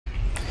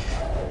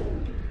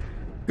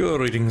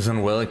Greetings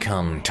and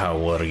welcome, Tower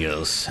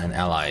Warriors and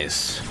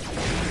allies,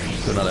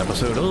 to another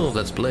episode of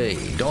Let's Play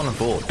Dawn of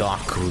War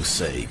Dark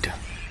Crusade.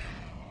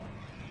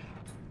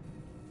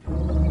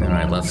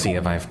 Alright, let's see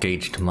if I've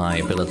gauged my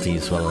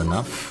abilities well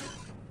enough.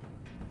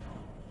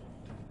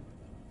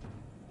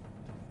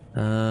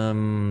 Yeah,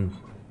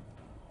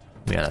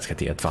 let's get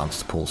the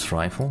advanced pulse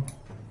rifle.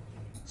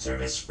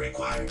 Service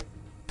required.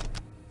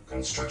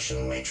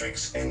 Construction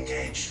matrix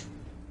engaged.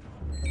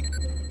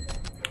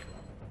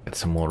 Get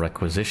some more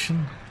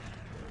requisition.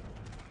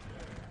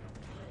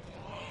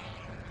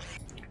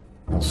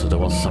 Also, there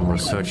was some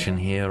research in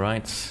here,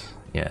 right?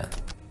 Yeah.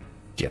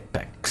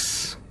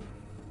 Jetpacks.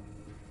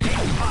 Keep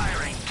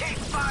firing! Keep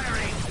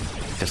firing!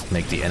 Just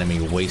make the enemy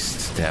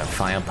waste their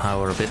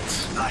firepower a bit.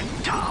 Like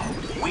Tau,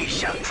 we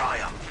shall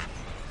triumph.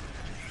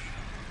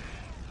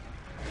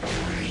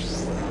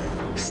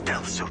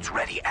 Stealth suits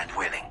ready and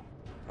willing.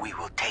 We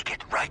will take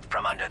it right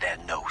from under their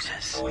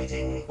noses.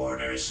 Awaiting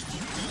orders.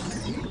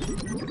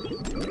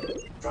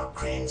 Drop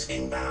cranes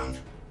inbound.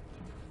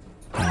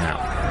 Now,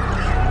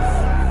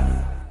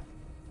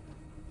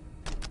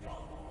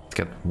 let's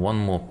get one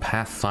more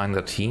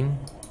Pathfinder team.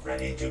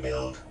 Ready to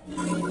build.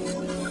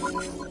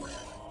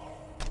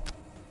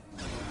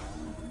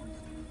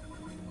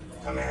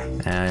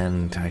 Command.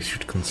 And I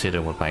should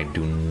consider what I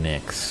do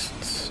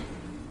next.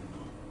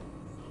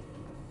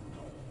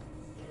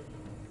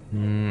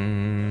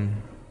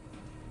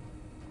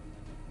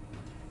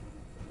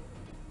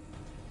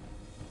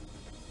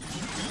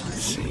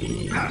 Let's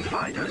see.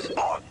 Pathfinders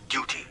on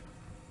duty.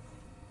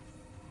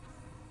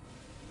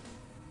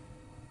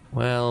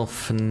 Well,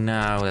 for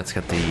now, let's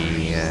get the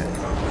shaping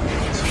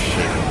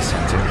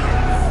center.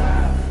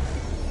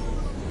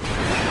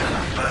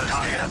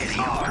 Target is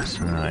ours.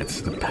 Alright,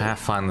 so the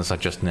Pathfinders are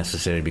just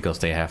necessary because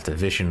they have the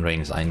vision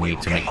range I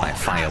need to make my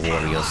Fire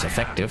Warriors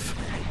effective.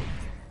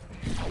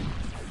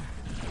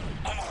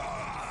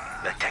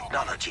 The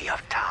technology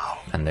of Tau.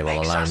 And they will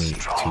makes allow us me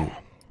strong.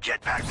 to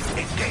Jetpack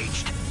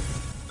engaged.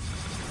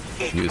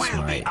 It use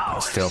will my be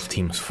ours. stealth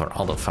teams for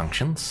other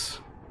functions.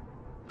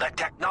 The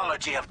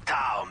technology of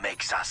Tau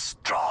makes us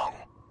strong.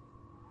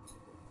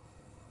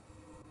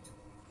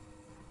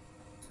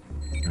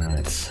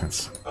 Alright,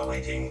 let's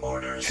Awaiting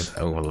orders. get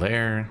over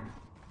there.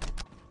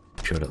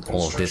 Sure that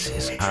all of this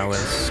is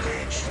ours.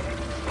 Engaged.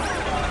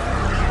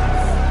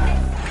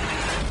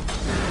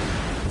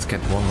 Let's get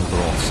one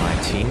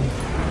broadside team.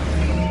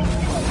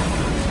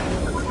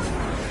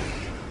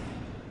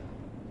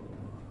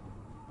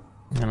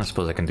 And I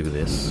suppose I can do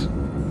this.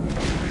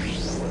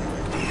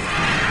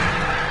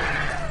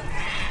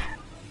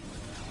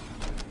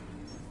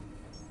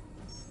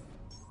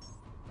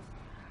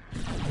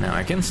 Now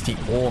against the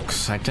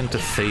orcs, I tend to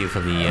favor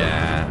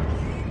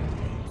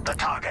The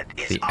target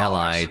is the ours.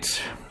 allied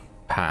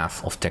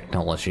path of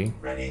technology.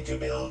 Ready to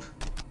build.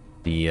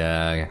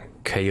 The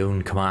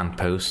Kaon command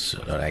posts, so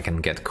that I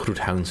can get crude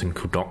hounds and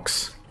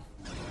kudoks.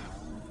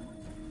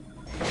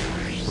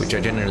 Which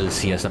I generally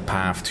see as a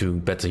path to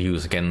better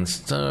use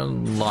against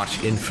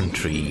large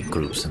infantry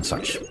groups and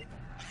such.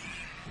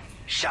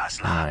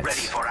 Shazla Right. ready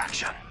for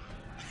action.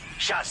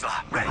 Shazla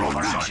ready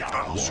for action.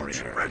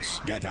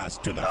 Warriors, get us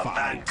to the The fight.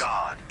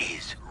 vanguard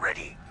is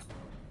ready.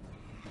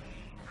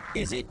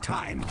 Is it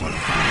time for a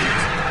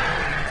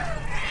fight?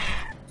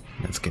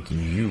 Let's get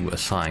you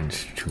assigned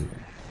to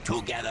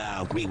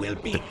Together we will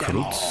beat them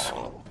Croods.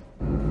 all.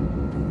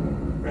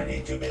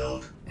 Ready to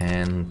build.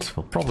 And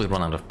we'll probably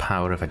run out of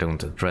power if I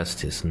don't address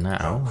this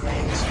now.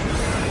 Cranes.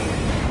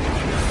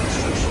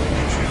 Construction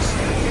matrix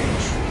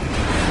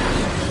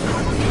engaged.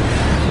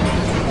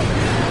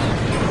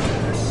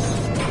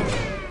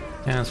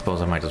 And I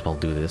suppose I might as well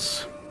do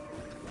this.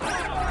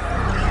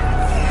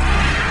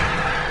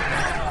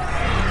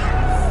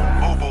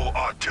 Mobile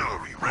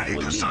artillery I ready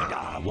will to lead serve.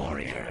 our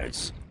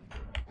warriors.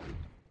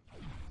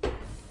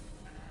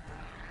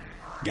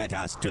 Get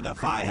us to the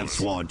fight. I have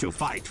sworn to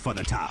fight for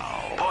the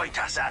Tau.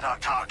 Point us at our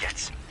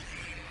targets.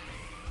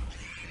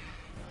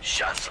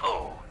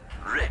 Shazlo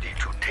ready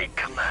to take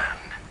command.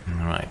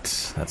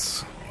 Alright,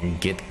 let's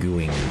get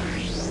going.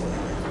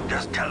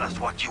 Just tell us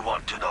what you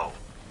want to know.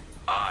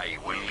 I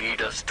will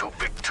lead us to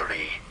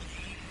victory.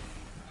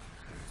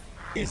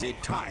 Is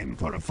it time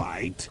for a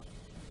fight?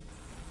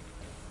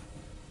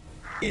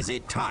 Is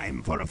it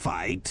time for a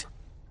fight?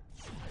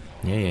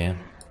 Yeah.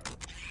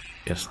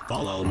 Just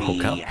Follow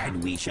hook up. me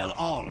and we shall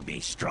all be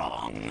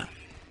strong.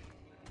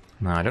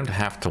 Now, I don't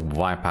have to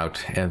wipe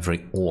out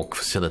every orc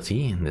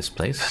facility in this The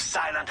place.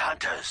 silent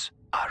hunters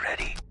are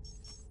ready.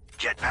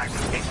 Jetpack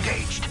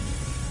engaged.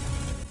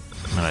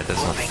 Alright,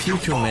 there's a few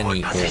too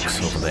many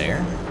orcs over there.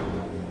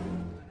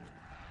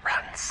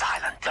 Run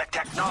silent. The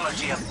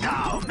technology of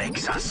Tau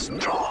makes us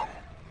strong.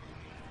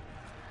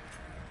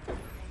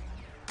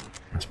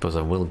 I suppose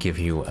I will give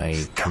you a Stealth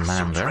suits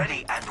commander.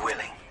 ready and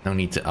willing. No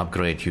need to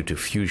upgrade you to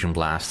fusion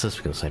blasters,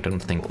 because I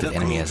don't think the The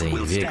enemy has any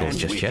Croods will vehicles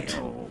stand just with yet.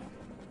 you.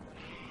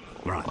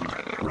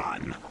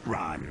 Run,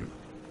 run.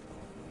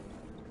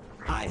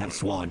 I have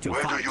sworn to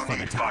fight for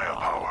the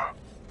Tau.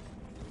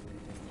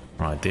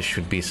 Right, this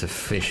should be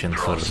sufficient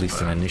for at least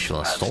an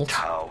initial assault.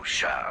 Tau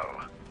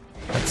shall.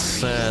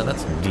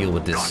 Let's deal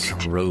with this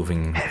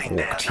roving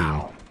orc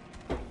team.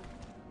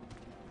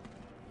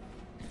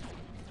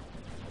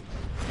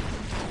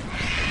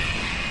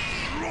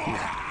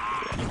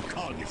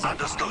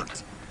 Understood.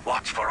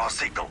 Watch for our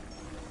signal.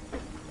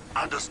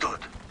 Understood.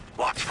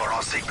 Watch for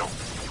our signal.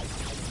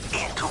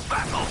 Into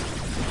battle.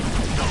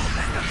 Don't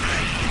let the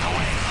prey get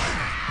away.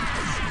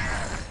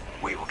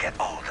 We will get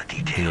all the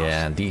details.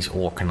 Yeah, these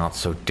orc are not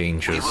so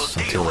dangerous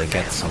until they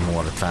get some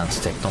more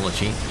advanced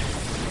technology.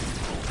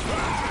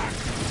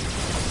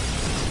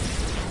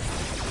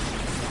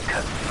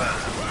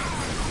 Confirm.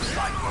 Looks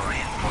like we're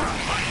in for a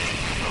fight.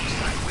 Looks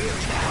like we're in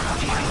for a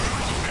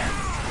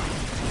fight.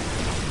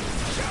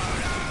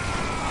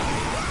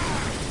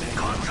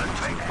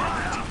 Concentrate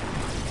fire.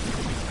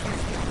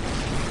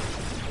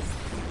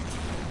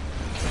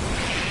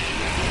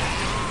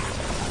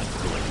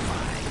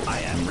 I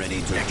am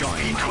ready to join.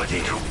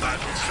 XP-22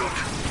 battle suit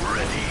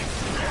ready.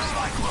 Looks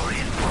like we're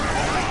in for a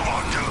fight.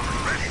 Artillery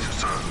ready to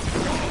serve.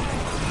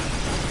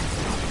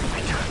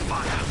 Return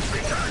fire.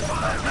 Return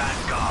fire. The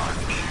Vanguard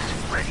is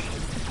ready.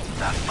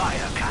 The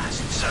fire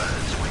cast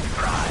serves with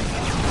pride.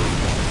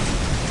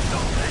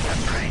 Don't let the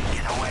prey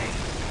get away.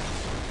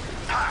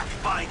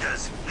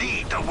 Pathfinders,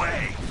 lead the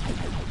way.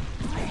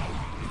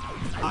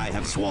 I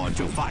have sworn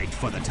to fight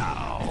for the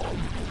Tau.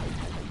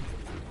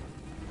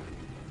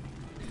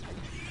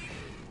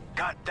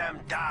 Cut them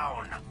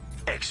down.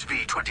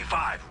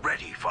 XV-25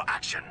 ready for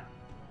action.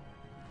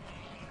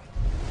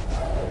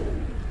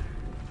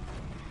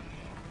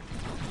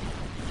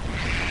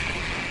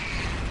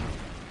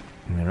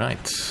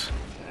 Alright.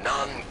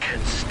 None can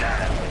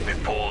stand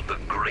before the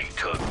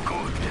greater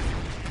good.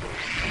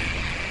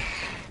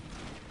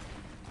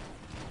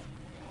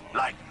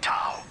 Like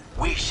Tau,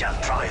 we shall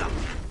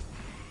triumph.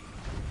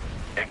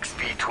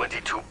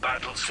 XP-22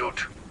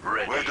 battlesuit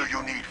ready. Where do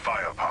you need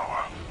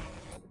firepower?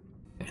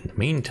 In the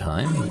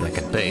meantime, back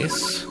at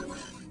base,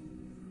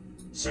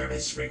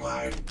 Service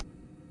required.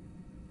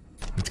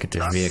 let's get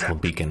the vehicle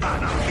beacon.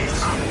 Alright,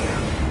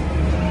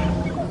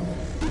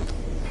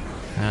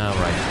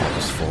 that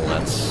was full.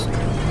 Let's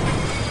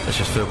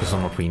just focus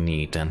on what we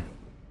need then.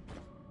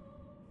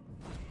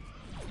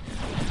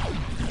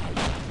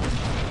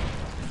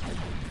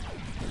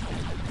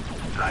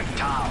 Like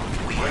Tau,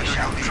 we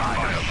shall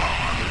triumph.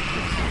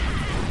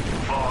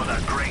 For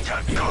the greater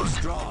good.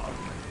 Strong.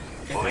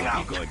 Moving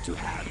out. Be good to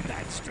have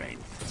that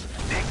strength.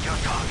 Pick your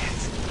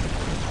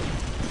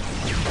targets.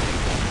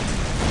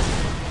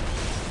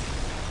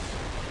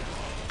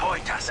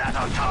 Point us at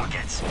our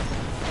targets.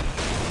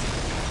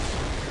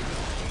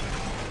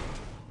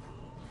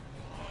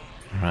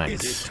 Right,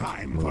 Is it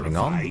time moving for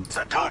a on. fight?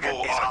 The target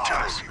is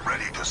ours.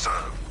 Ready to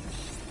serve.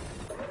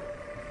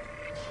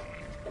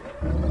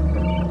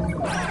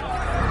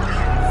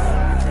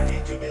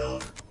 Ready to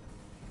build.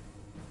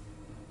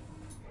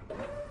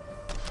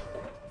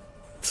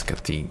 Let's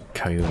get the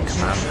Kayun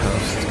command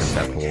post, because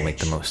that will make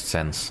the most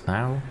sense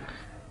now.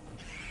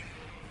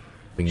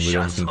 We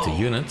don't need the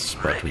units,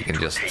 but we can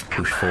just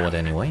push forward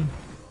anyway.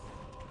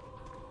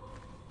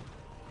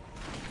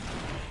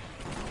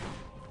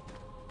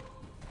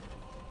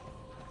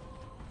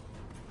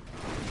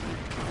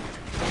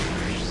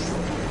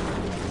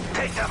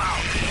 Take them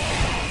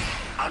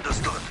out.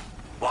 Understood.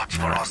 Watch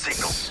for our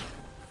signal.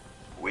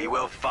 We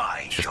will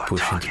find Just your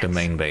push targets. into the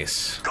main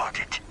base. Got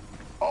it.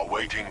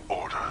 Awaiting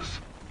orders.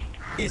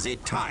 Is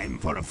it time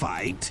for a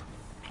fight?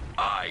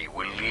 I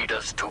will lead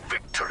us to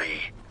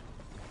victory.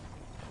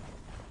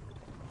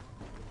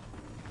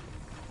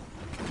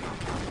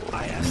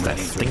 I am I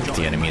ready to think the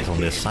join enemy my is on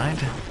this team. side.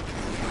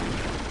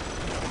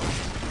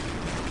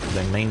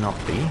 They may not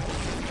be.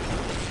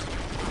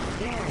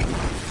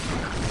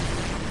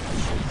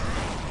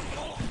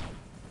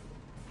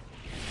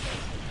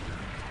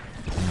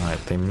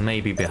 Alright, they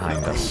may be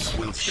behind us.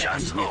 Will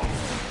stand Shaslo,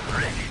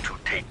 here. ready to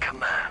take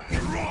command.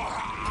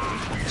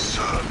 We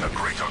serve the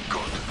greater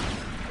good.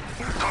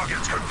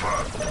 Targets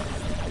confirmed.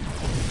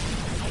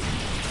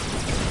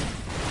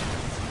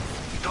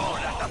 Don't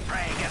let the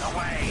prey get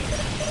away.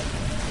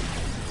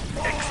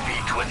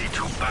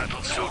 XP-22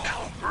 battlesuit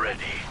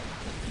ready.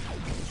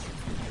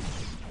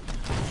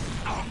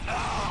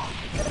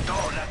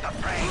 Don't let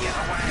the prey get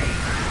away.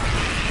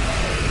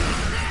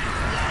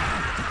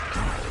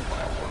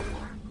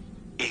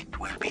 It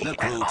will be The an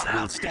troops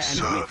honor. will stand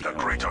Serve with the you.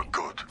 greater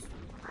good.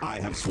 I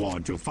have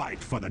sworn to fight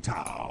for the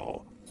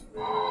Tau.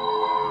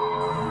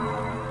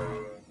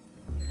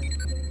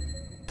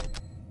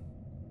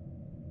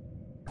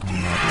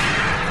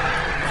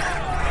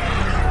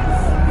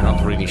 We're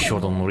not really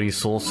short on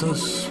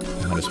resources.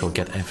 Might as well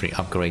get every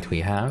upgrade we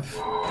have.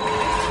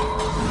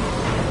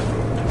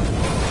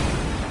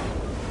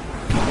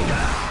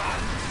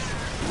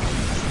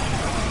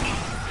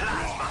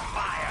 Plasma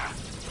fire.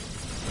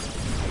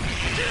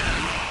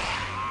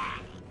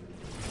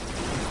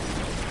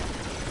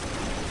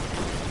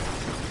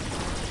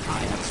 I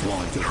have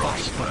sworn to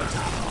fight for the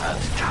Tau.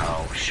 As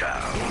Tau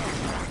shall.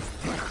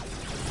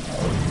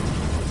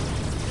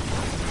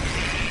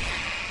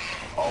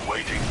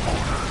 Awaiting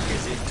orders.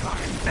 Is it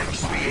time for a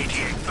fight?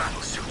 XP-88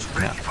 battlesuits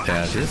ready Yeah, for there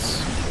it action.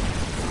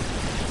 is.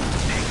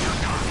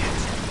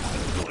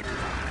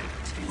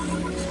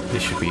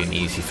 this should be an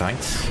easy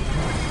fight.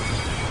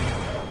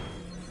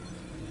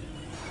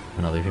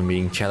 We're not even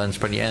being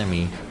challenged by the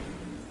enemy.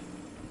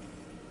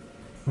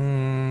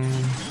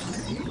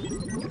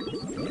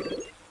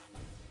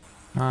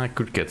 I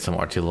could get some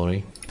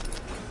artillery.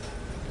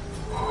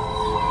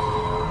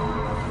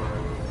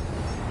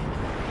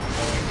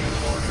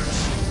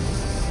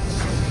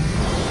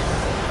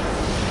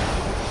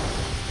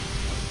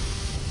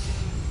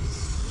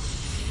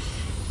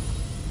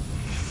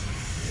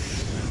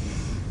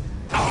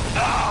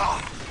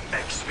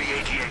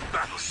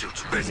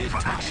 Ready for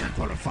action.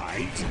 For a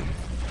fight?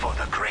 For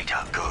the greater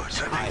good.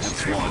 I have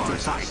sworn to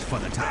fight for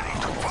the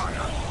tower.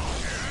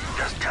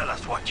 Just tell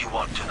us what you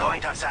want to know.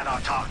 Point us at our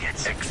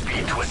targets.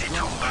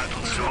 XP-22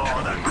 battlesuit.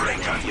 For the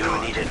greater good.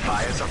 You needed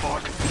fire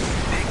support?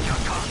 Pick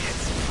your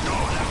targets.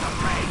 Don't let the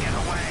prey get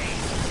away.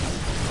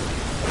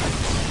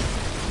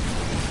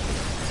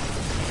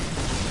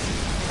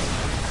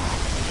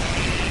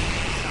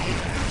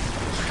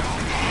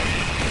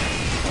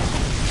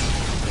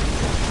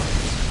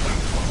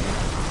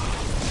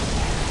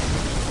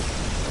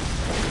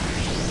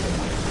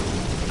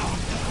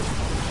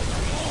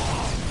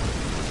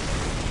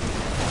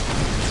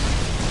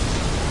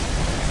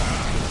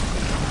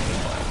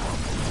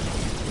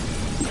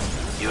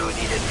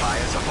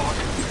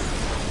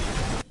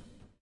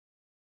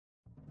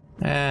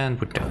 And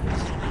we're done.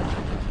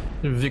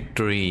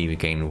 Victory! We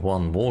gained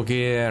 1 war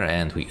gear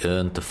and we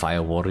earned the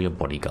Fire Warrior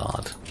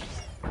bodyguard.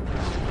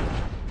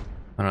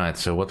 Alright,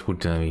 so what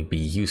would be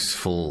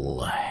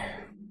useful?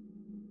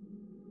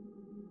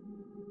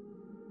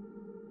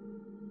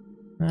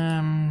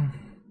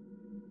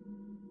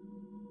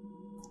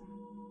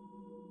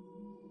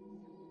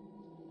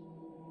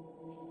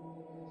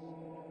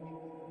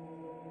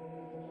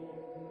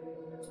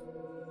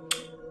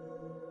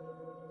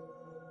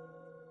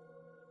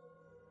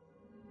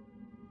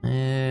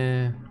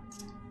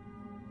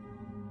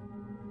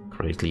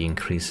 Greatly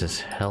increases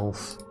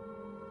health.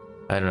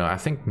 I don't know, I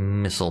think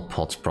missile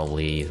pods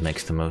probably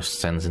makes the most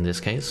sense in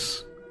this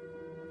case.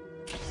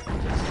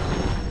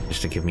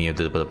 Just to give me a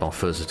little bit more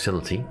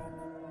versatility.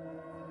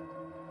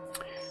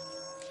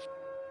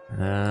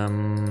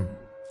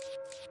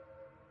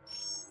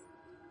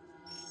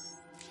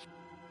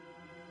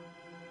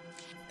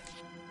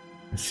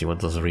 Let's see, what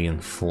does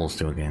reinforce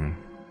do again?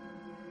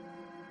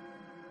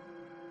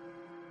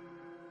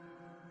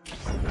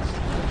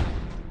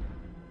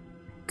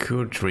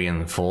 Could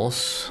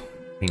reinforce.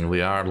 I mean,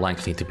 we are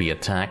likely to be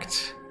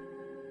attacked.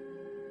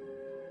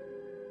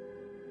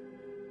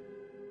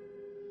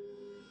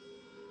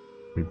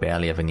 We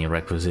barely have any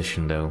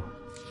requisition though.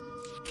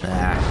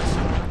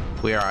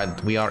 We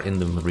are in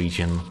the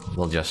region.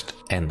 We'll just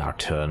end our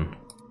turn.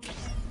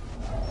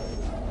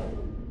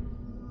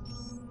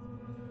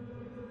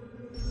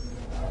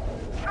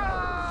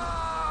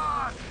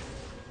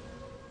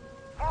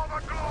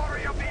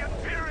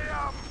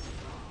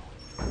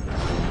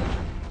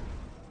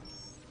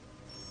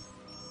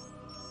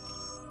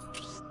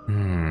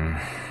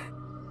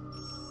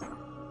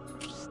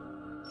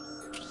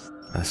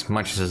 As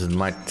much as it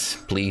might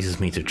pleases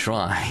me to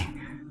try,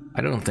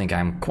 I don't think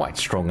I'm quite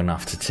strong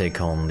enough to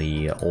take on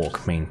the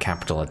Orc main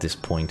capital at this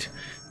point.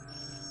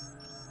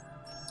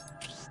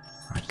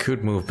 I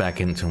could move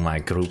back into my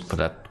group, but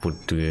that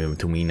would do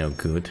me no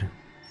good.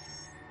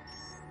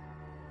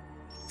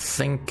 I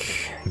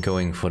think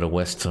going for the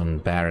Western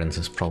Barons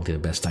is probably the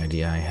best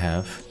idea I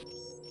have.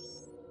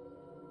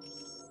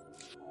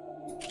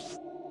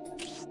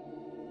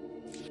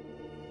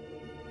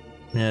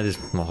 Yeah, this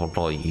is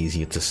probably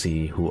easier to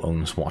see who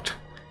owns what.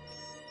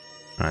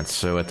 Alright,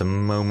 so at the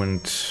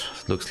moment,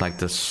 looks like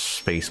the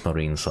Space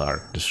Marines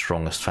are the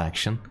strongest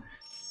faction.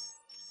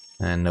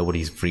 And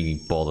nobody's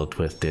really bothered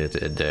with the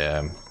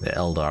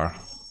Eldar.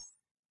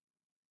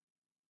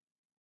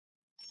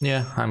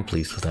 Yeah, I'm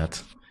pleased with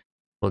that.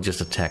 We'll just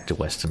attack the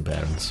Western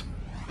Barons.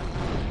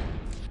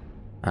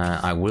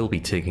 I will be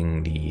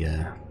taking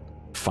the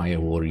Fire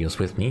Warriors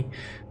with me,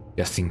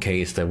 just in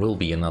case there will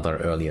be another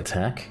early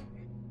attack.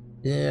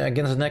 Yeah,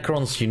 against the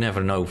Necrons you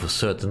never know for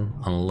certain,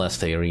 unless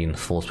they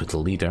reinforce with the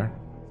leader.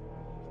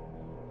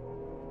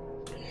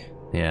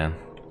 Yeah,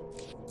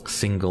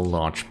 single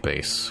large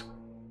base.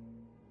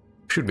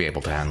 Should be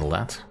able to handle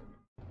that.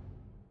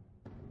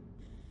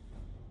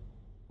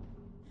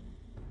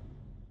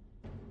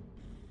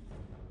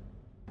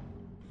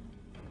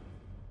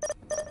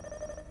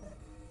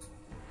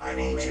 I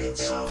need you,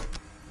 so.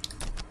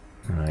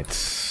 Alright.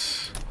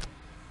 Just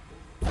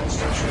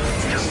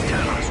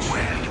tell us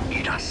where you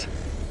need us.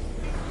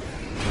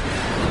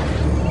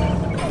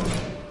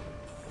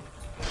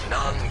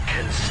 None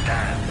can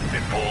stand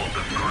before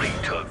the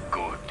greater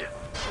good.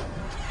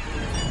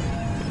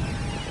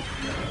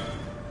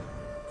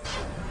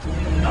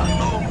 The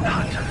lone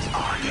hunters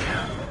are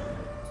here.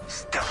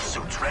 Stealth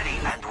suits ready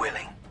and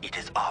willing. It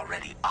is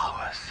already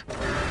ours.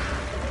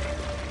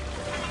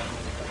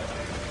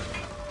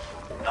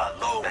 The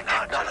lone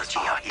hunters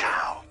are here.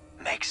 Now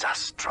makes us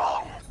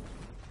strong.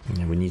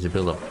 Yeah, we need to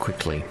build up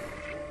quickly.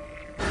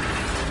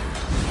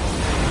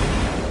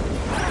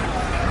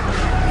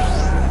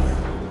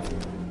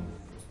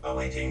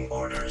 Awaiting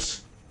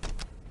orders.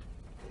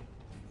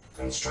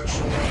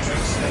 Construction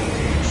matrix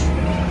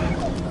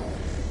engaged.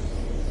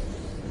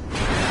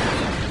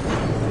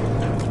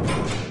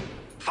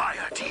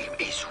 Fire team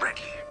is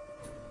ready.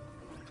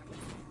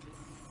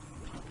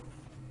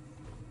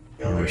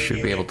 We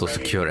should be able to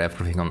secure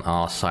everything on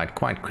our side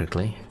quite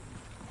quickly.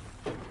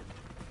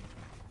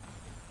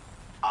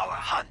 Our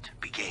hunt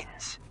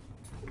begins.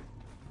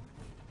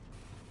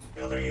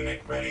 Builder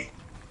unit ready.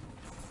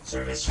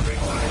 Service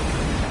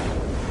required.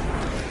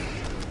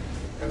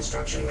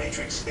 Construction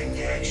matrix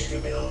engaged to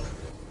build.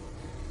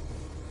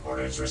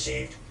 Orders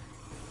received.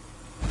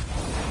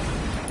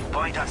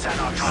 Point us at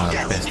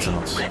our Best to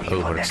not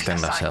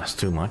overextend ourselves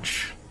too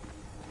much.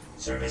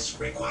 Service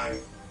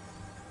required.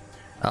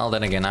 Well,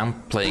 then again,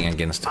 I'm playing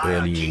against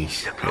early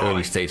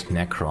stage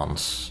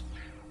Necrons.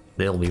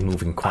 They'll be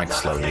moving quite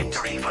slowly.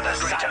 Victory for the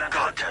silent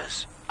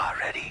hunters are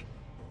ready.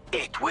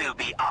 It will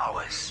be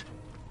ours.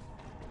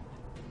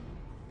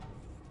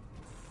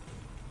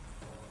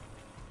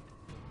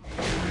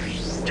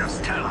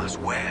 Just tell us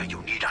where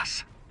you need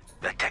us.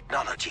 The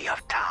technology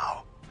of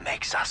Tau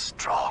makes us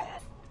strong.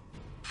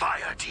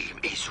 Fire team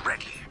is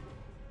ready.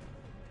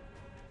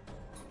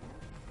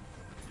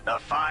 The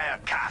fire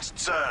caste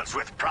serves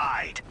with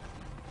pride.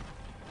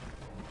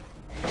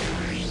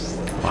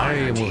 Why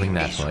are you moving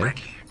that way?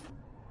 Ready.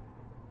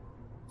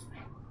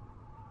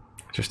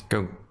 Just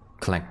go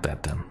collect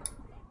that then.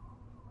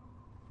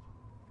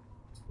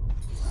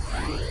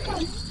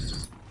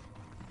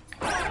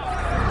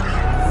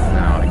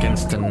 Now,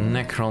 against the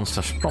Necrons,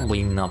 there's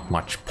probably not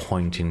much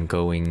point in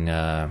going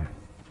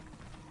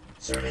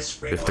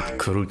Service with the required.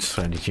 Crusade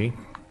strategy,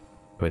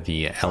 with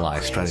the ally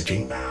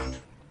strategy, Inbound.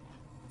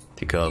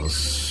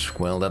 because,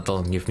 well, that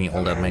doesn't give me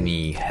all that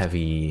many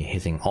heavy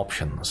hitting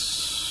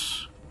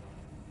options.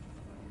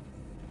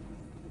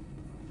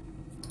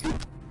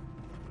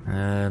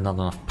 Not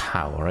enough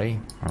power, eh?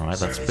 Alright,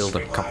 let's build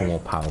a couple more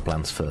power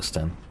plants first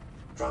then.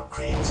 Drop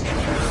cranes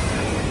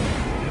inbound.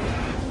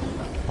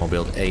 Or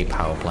build a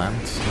power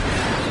plant.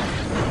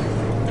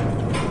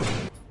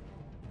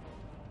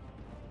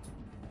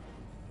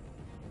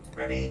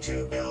 Ready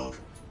to build.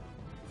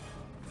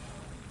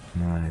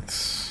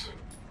 Right.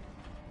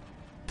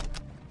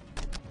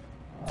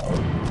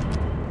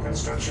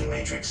 Construction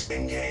matrix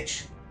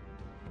engaged.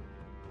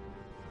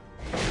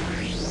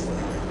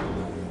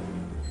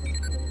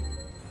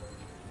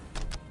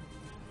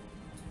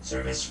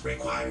 Service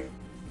required.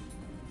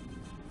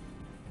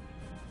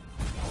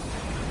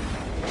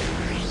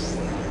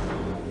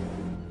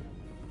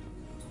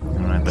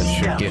 Alright, that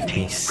should give me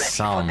Ready for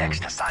some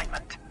next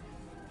assignment.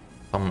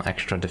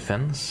 extra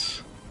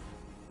defense.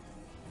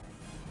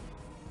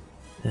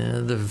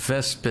 The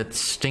Vespid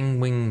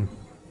Stingwing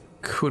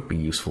could be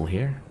useful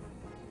here.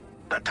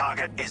 The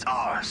target is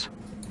ours.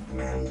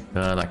 Command.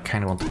 But I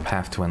kind of want the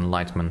path to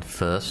enlightenment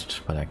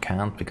first, but I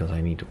can't because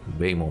I need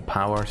way more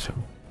power, so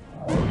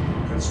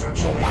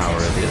Construction power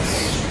matrix it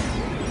is.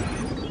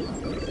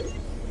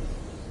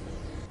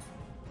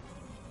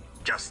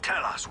 Just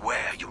tell us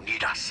where you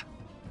need us.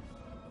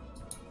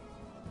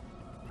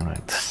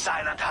 Alright, The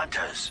silent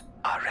hunters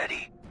are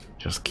ready.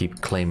 just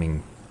keep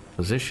claiming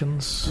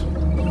positions.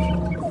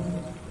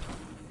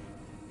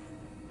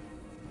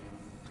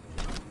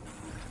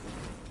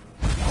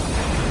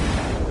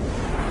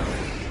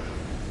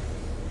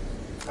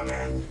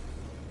 Command.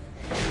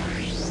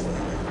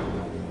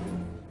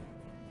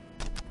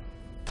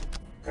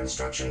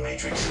 Construction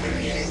matrix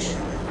engaged.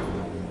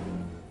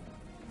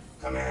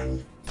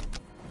 Command.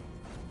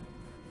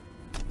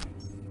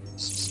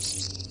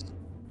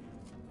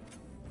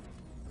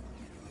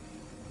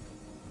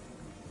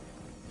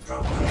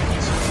 Drop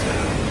cranes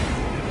inbound.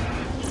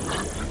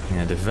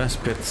 Yeah, the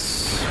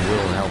Vespids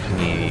will help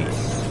me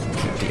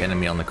keep the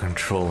enemy under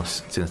control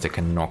since they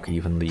can knock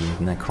even the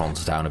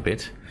Necrons down a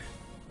bit.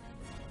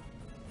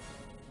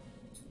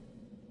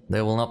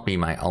 They will not be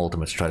my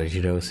ultimate strategy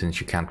though, since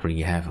you can't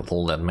really have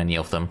all that many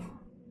of them.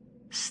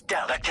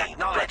 Still, the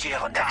technology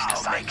of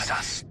Tau makes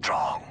us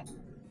strong.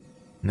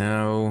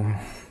 No.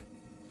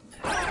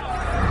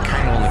 I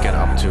kind of want to get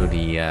up to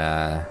the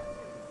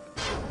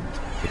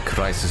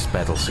Crisis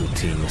Battlesuit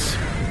teams.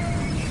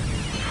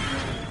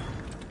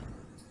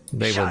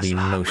 They will be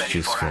Shazla most ready for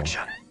useful.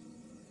 action.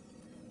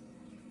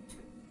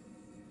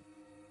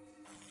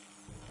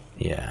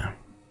 Yeah.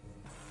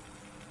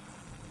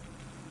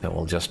 That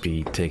will just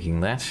be taking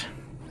that.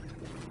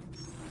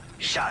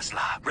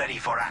 Shazla ready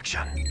for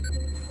action.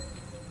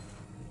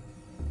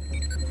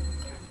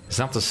 It's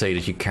not to say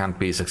that you can't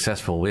be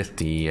successful with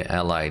the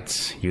allied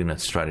unit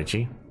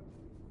strategy.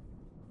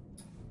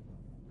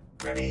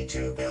 Ready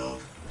to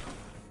build.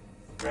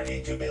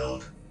 Ready to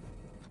build.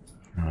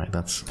 Alright,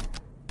 let's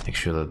make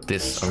sure that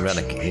this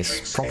relic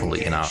is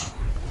properly in our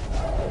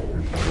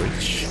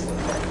reach.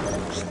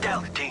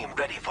 Stealth team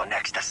ready for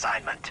next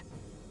assignment.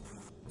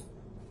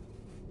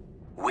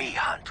 We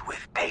hunt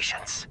with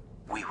patience.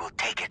 We will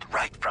take it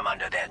right from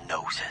under their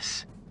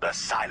noses. The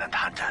silent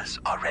hunters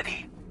are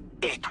ready.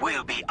 It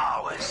will be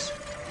ours.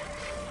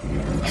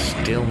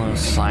 Still no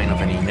sign of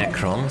any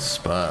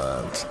Necrons,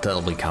 but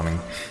that'll be coming.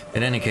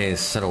 In any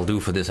case, that'll do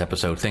for this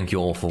episode. Thank you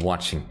all for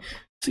watching.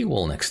 See you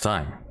all next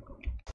time.